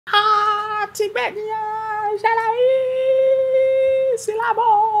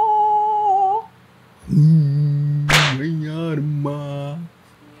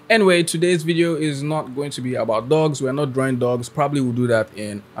Anyway, today's video is not going to be about dogs. We're not drawing dogs. Probably we'll do that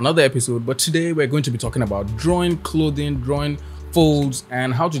in another episode. But today we're going to be talking about drawing clothing, drawing folds,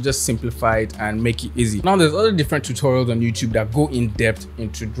 and how to just simplify it and make it easy. Now, there's other different tutorials on YouTube that go in depth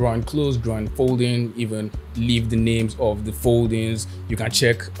into drawing clothes, drawing folding, even leave the names of the foldings. You can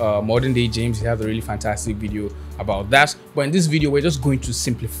check Modern Day James. He has a really fantastic video about that. But in this video, we're just going to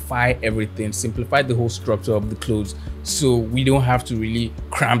simplify everything, simplify the whole structure of the clothes, so we don't have to really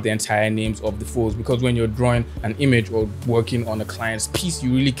cram the entire names of the folds, because when you're drawing an image or working on a client's piece,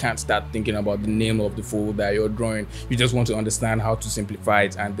 you really can't start thinking about the name of the fold that you're drawing. You just want to understand how to simplify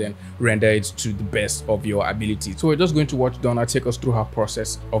it and then render it to the best of your ability. So we're just going to watch Donna take us through her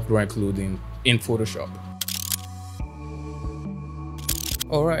process of drawing clothing in Photoshop.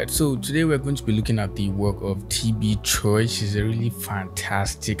 Alright, so today we're going to be looking at the work of TB Choi. She's a really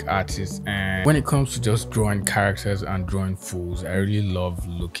fantastic artist, and when it comes to just drawing characters and drawing folds, I really love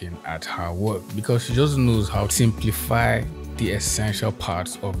looking at her work because she just knows how to simplify the essential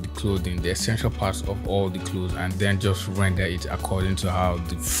parts of the clothing, the essential parts of all the clothes, and then just render it according to how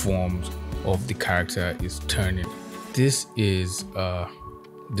the forms of the character is turning. This is the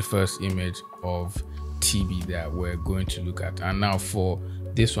first image of TB that we're going to look at, and now for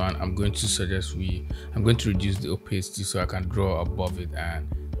this one I'm going to suggest I'm going to reduce the opacity so I can draw above it and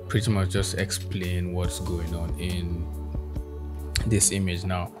pretty much just explain what's going on in this image.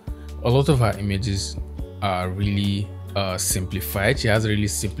 Now, a lot of her images are really simplified. She has a really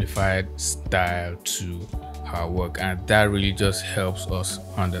simplified style to her work, and that really just helps us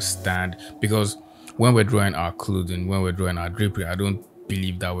understand, because when we're drawing our clothing, when we're drawing our drapery, I don't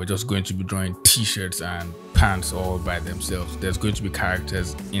believe that we're just going to be drawing t-shirts and pants all by themselves. There's going to be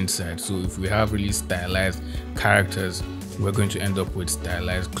characters inside, so if we have really stylized characters, we're going to end up with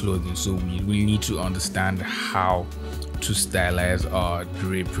stylized clothing. So we really need to understand how to stylize our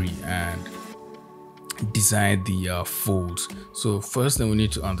drapery and design the folds. So first thing we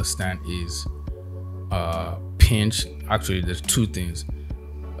need to understand is pinch. Actually, there's two things,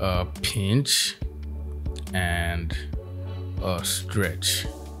 pinch and stretch.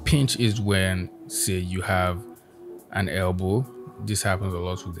 Pinch is when, say, you have an elbow. This happens a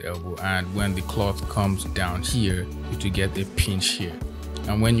lot with the elbow, and when the cloth comes down here, it will get a pinch here.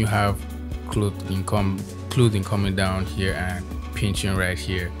 And when you have clothing coming down here and pinching right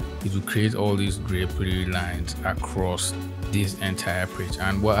here, it will create all these drapery lines across this entire page.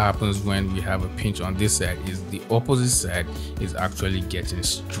 And what happens when we have a pinch on this side is the opposite side is actually getting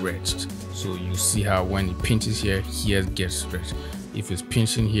stretched. So you see how when it pinches here, here gets stretched. If it's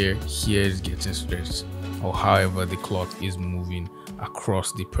pinching here, here is getting stretched, or however the cloth is moving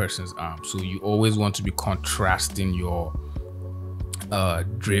across the person's arm. So you always want to be contrasting your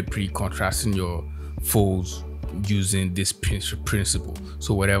drapery, contrasting your folds using this pinch principle.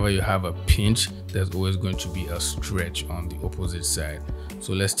 So wherever you have a pinch, there's always going to be a stretch on the opposite side.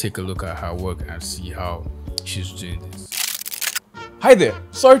 So let's take a look at her work and see how she's doing this. Hi there,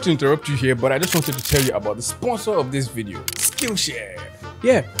 sorry to interrupt you here, but I just wanted to tell you about the sponsor of this video, Skillshare.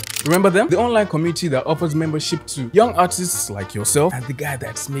 Yeah, remember them? The online community that offers membership to young artists like yourself and the guy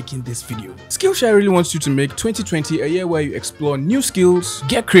that's making this video. Skillshare really wants you to make 2020 a year where you explore new skills,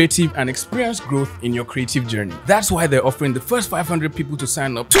 get creative, and experience growth in your creative journey. That's why they're offering the first 500 people to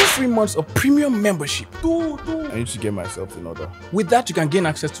sign up 2 free months of premium membership. I need to get myself in order. With that, you can gain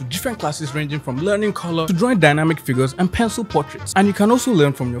access to different classes ranging from learning color to drawing dynamic figures and pencil portraits. And you can also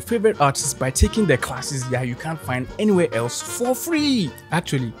learn from your favorite artists by taking their classes that you can't find anywhere else for free.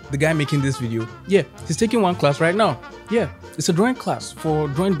 Actually, the guy making this video, yeah, he's taking one class right now. Yeah, it's a drawing class for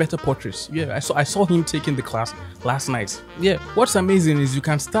drawing better portraits. Yeah, I saw him taking the class last night. Yeah, what's amazing is you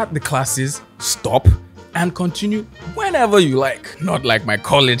can start the classes, stop, and continue whenever you like. Not like my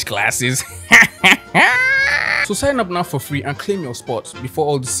college classes. So sign up now for free and claim your spot before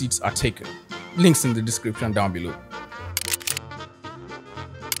all the seats are taken. Links in the description down below.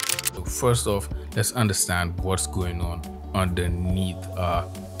 So first off, let's understand what's going on underneath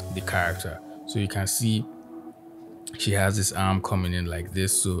the character. So you can see she has this arm coming in like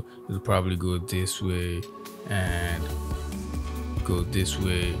this, so it'll probably go this way and go this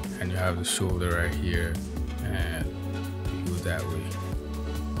way, and you have the shoulder right here and you go that way.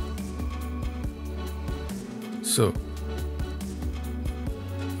 So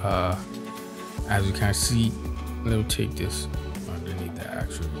as you can see, let me take this underneath that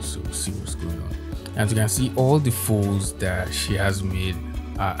actually so we see what's going on. As you can see, all the folds that she has made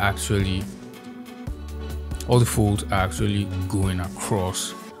are actually going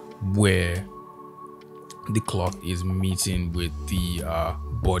across where the cloth is meeting with the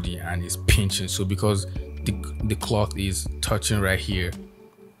body and is pinching. So because the cloth is touching right here,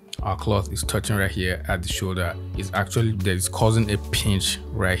 our cloth is touching right here at the shoulder, is actually that is causing a pinch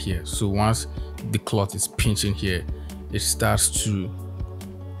right here. So once the cloth is pinching here, it starts to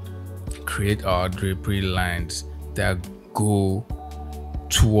create our drapery lines that go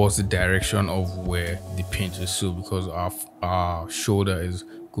towards the direction of where the pinch is. So because our shoulder is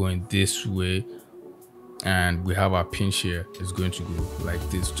going this way and we have our pinch here, it's going to go like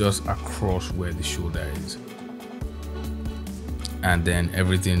this, just across where the shoulder is, and then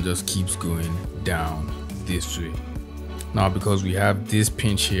everything just keeps going down this way. Now because we have this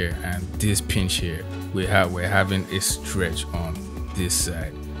pinch here and this pinch here, we're having a stretch on this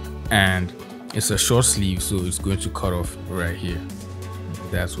side, and it's a short sleeve, so it's going to cut off right here.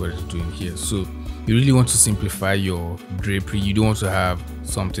 That's what it's doing here. So you really want to simplify your drapery. You don't want to have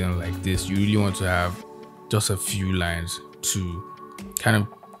something like this. You really want to have just a few lines to kind of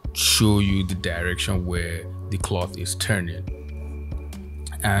show you the direction where the cloth is turning.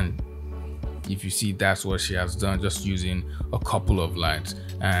 And if you see, that's what she has done, just using a couple of lines.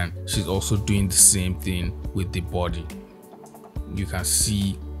 And she's also doing the same thing with the body. You can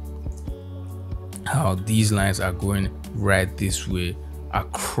see how these lines are going right this way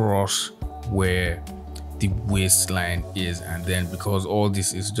across where the waistline is, and then because all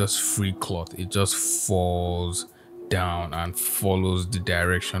this is just free cloth, it just falls down and follows the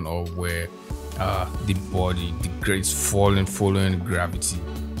direction of where the body, it's following gravity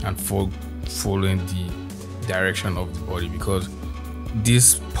and following the direction of the body, because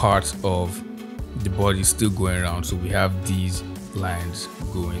this part of the body is still going around. So we have these lines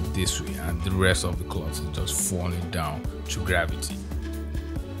going this way and the rest of the cloth is just falling down to gravity.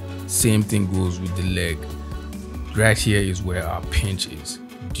 Same thing goes with the leg. Right here is where our pinch is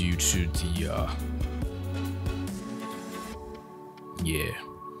due to the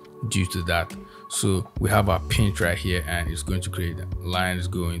due to that. So we have our pinch right here and it's going to create lines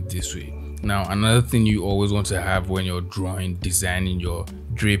going this way. Now another thing you always want to have when you're designing your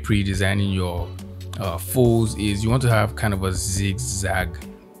drapery, designing your folds, is you want to have kind of a zigzag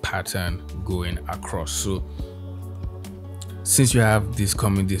pattern going across. So since you have this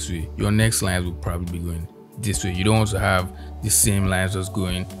coming this way, your next lines will probably be going this way. You don't want to have the same lines just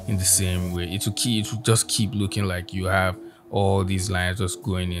going in the same way. It will just keep looking like you have all these lines just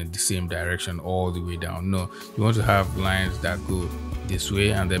going in the same direction all the way down. No, you want to have lines that go this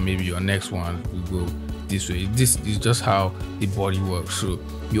way, and then maybe your next one will go this way. This is just how the body works. So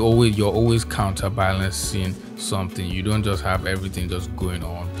you're always counterbalancing something. You don't just have everything just going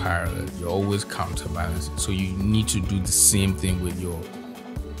on parallel. You're always counterbalancing. So you need to do the same thing with your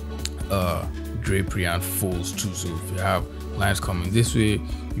drapery and folds too. So if you have lines coming this way,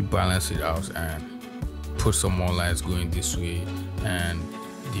 you balance it out and put some more lines going this way and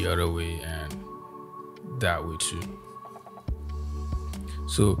the other way and that way too.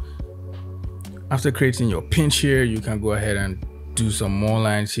 So after creating your pinch here, you can go ahead and do some more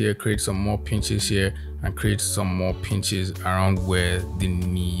lines here, create some more pinches here, and create some more pinches around where the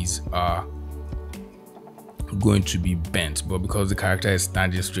knees are going to be bent. But because the character is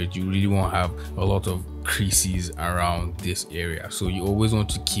standing straight, you really won't have a lot of creases around this area. So you always want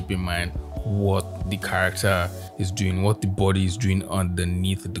to keep in mind what the character is doing, what the body is doing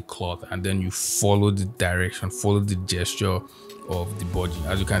underneath the cloth, and then you follow the direction, follow the gesture of the body.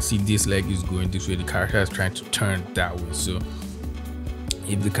 As you can see, this leg is going this way, the character is trying to turn that way. So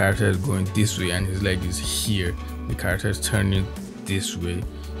if the character is going this way and his leg is here, the character is turning this way,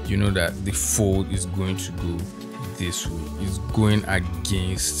 you know that the fold is going to go this way. It's going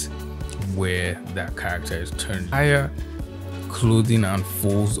against where that character is turning. Higher clothing and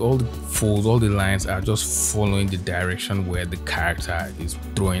folds, all the lines are just following the direction where the character is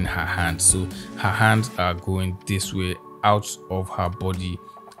throwing her hands. So her hands are going this way out of her body,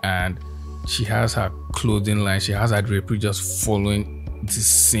 and she has her clothing line, she has her drapery just following the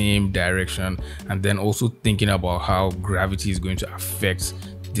same direction, and then also thinking about how gravity is going to affect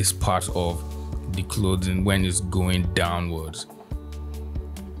this part of the clothing when it's going downwards.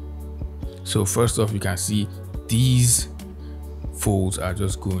 So first off, you can see these folds are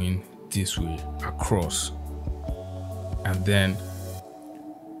just going this way across, and then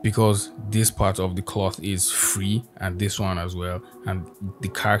because this part of the cloth is free and this one as well, and the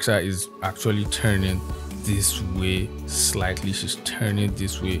character is actually turning this way slightly, she's turning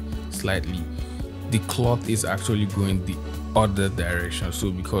this way slightly, the cloth is actually going the other direction.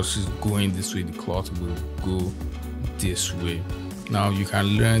 So because she's going this way, the cloth will go this way. Now you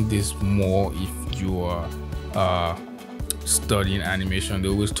can learn this more if you are studying animation, they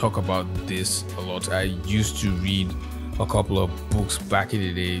always talk about this a lot. I used to read a couple of books back in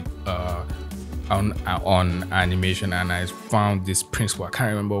the day on animation, and I found this principle. I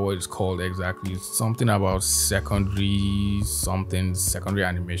can't remember what it's called exactly. Something about secondary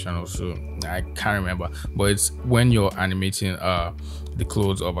animation or so. I can't remember, but it's when you're animating the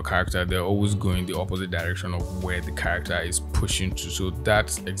clothes of a character, they're always going the opposite direction of where the character is pushing to. So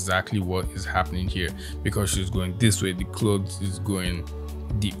that's exactly what is happening here. Because she's going this way, the clothes is going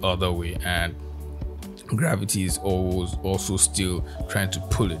the other way, and gravity is always also still trying to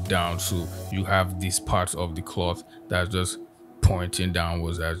pull it down. So you have this part of the cloth that's just pointing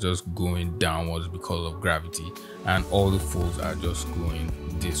downwards, that's just going downwards because of gravity, and all the folds are just going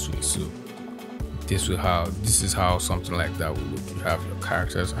this way. So this is how something like that will look. You have your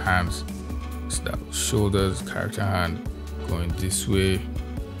character's hands, shoulders, character hand going this way,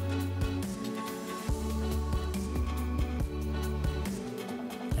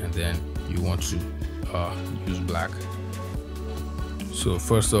 and then you want to use black. So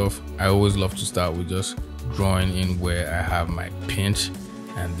first off, I always love to start with just drawing in where I have my pinch,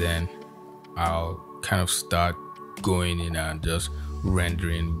 and then I'll kind of start going in and just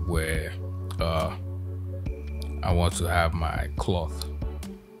rendering where I want to have my cloth.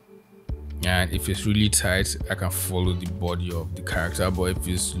 And if it's really tight, I can follow the body of the character, but if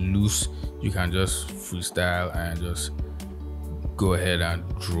it's loose, you can just freestyle and just go ahead and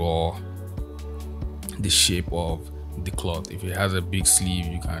draw the shape of the cloth. If it has a big sleeve,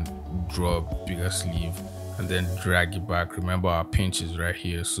 you can draw a bigger sleeve and then drag it back. Remember, our pinch is right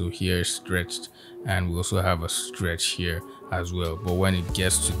here, so here is stretched, and we also have a stretch here as well. But when it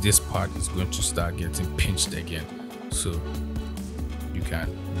gets to this part, it's going to start getting pinched again. So you can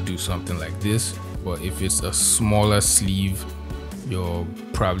do something like this, but if it's a smaller sleeve, you're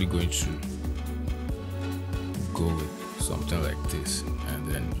probably going to go with something like this and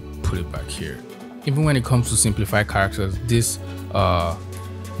then put it back here. Even when it comes to simplified characters, this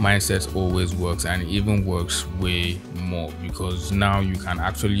mindset always works, and it even works way more, because now you can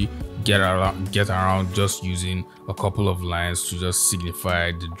actually get around just using a couple of lines to just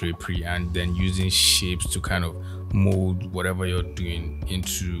signify the drapery, and then using shapes to kind of mold whatever you're doing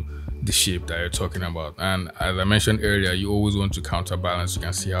into the shape that you're talking about. And as I mentioned earlier, you always want to counterbalance. You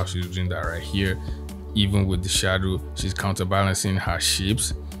can see how she's doing that right here. Even with the shadow, she's counterbalancing her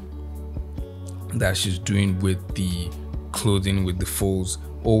shapes that she's doing with the clothing, with the folds,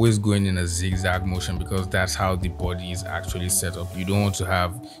 always going in a zigzag motion, because that's how the body is actually set up. You don't want to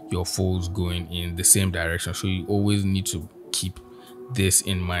have your folds going in the same direction, so you always need to keep this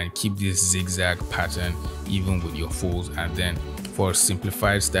in mind. Keep this zigzag pattern even with your folds. And then for a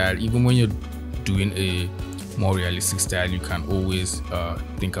simplified style, even when you're doing a more realistic style, you can always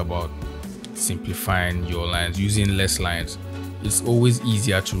think about simplifying your lines, using less lines. It's always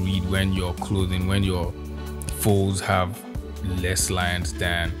easier to read when your clothing, when your folds have less lines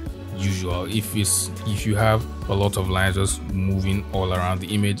than usual. If you have a lot of lines just moving all around the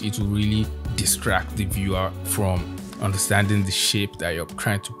image, it will really distract the viewer from understanding the shape that you're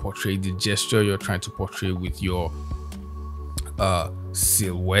trying to portray, the gesture you're trying to portray with your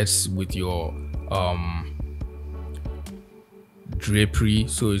silhouettes, with your drapery.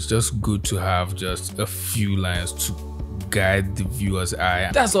 So it's just good to have just a few lines to guide the viewer's eye.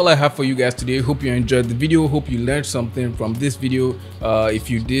 That's all I have for you guys today. Hope you enjoyed the video. Hope you learned something from this video. If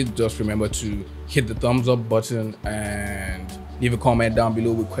you did, just remember to hit the thumbs up button and leave a comment down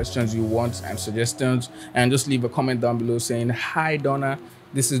below with questions you want and suggestions, and just leave a comment down below saying, hi Donna,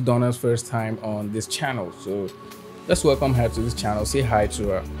 this is Donna's first time on this channel, so let's welcome her to this channel. Say hi to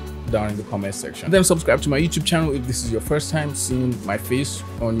her down in the comment section. And then subscribe to my YouTube channel if this is your first time seeing my face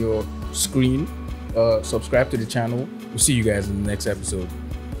on your screen. Subscribe to the channel. We'll see you guys in the next episode.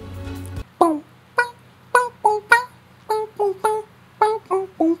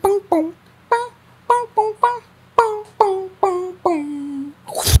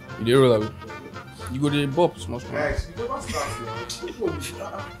 You roll up. You go to the bop, small.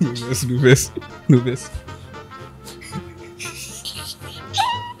 Yes, do best. Do best.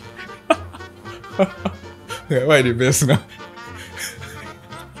 Why the best now?